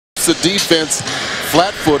keeps the defense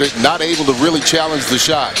flat-footed, not able to really challenge the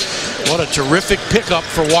shot. What a terrific pickup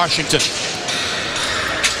for Washington.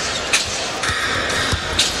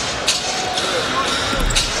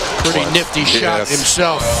 Pretty nifty shot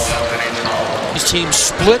himself. His team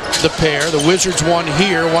split the pair. The Wizards won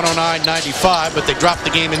here 109-95, but they dropped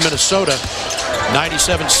the game in Minnesota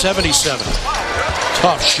 97-77.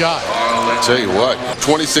 Tough shot. I'll tell you what,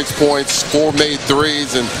 26 points, 4 made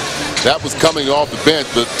threes, and that was coming off the bench.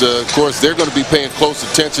 But of course, they're going to be paying close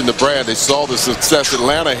attention to Brad. They saw the success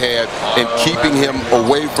Atlanta had in keeping him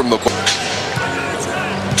away from the ball.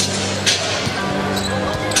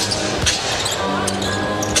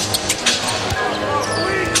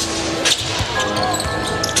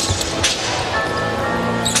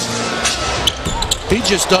 He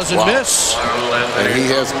just doesn't miss. And he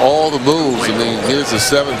has all the moves. I mean, here's a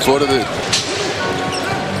 7-footer that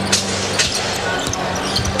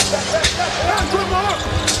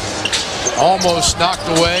almost knocked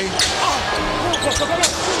away.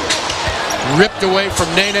 Ripped away from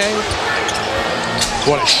Nene.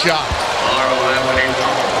 What a shot.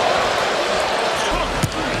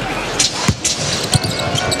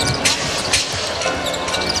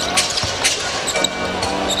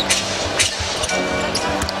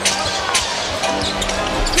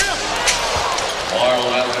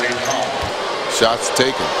 shots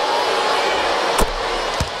taken.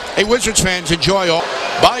 Hey, Wizards fans, enjoy all.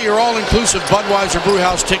 Buy your all-inclusive Budweiser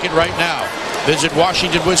Brewhouse ticket right now. Visit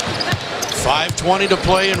Washington, Wisconsin. 5:20 to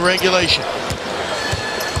play in regulation.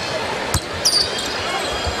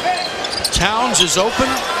 Towns is open,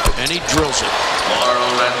 and he drills it.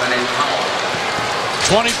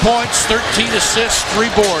 20 points, 13 assists, 3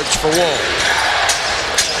 boards for Wall.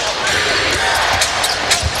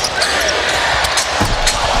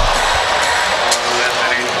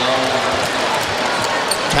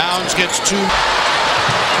 Towns gets 2.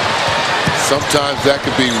 Sometimes that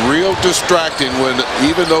could be real distracting when,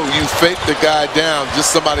 even though you fake the guy down,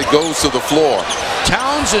 just somebody goes to the floor.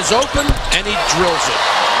 Towns is open, and he drills it.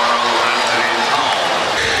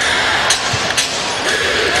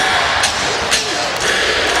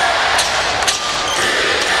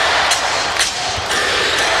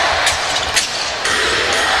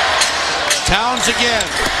 Towns again.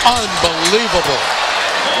 Unbelievable.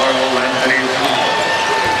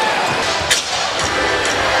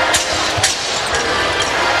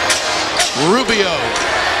 Rubio.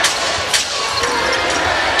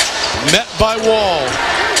 Met by Wall.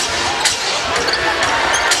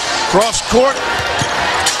 Cross court.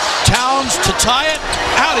 Towns to tie it.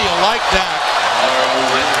 How do you like that?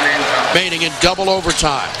 Remaining in double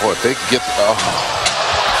overtime. Boy, if they could get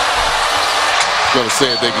going to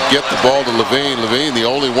say if they could get the ball to Levine. Levine, the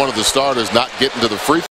only one of the starters not getting to the free throw.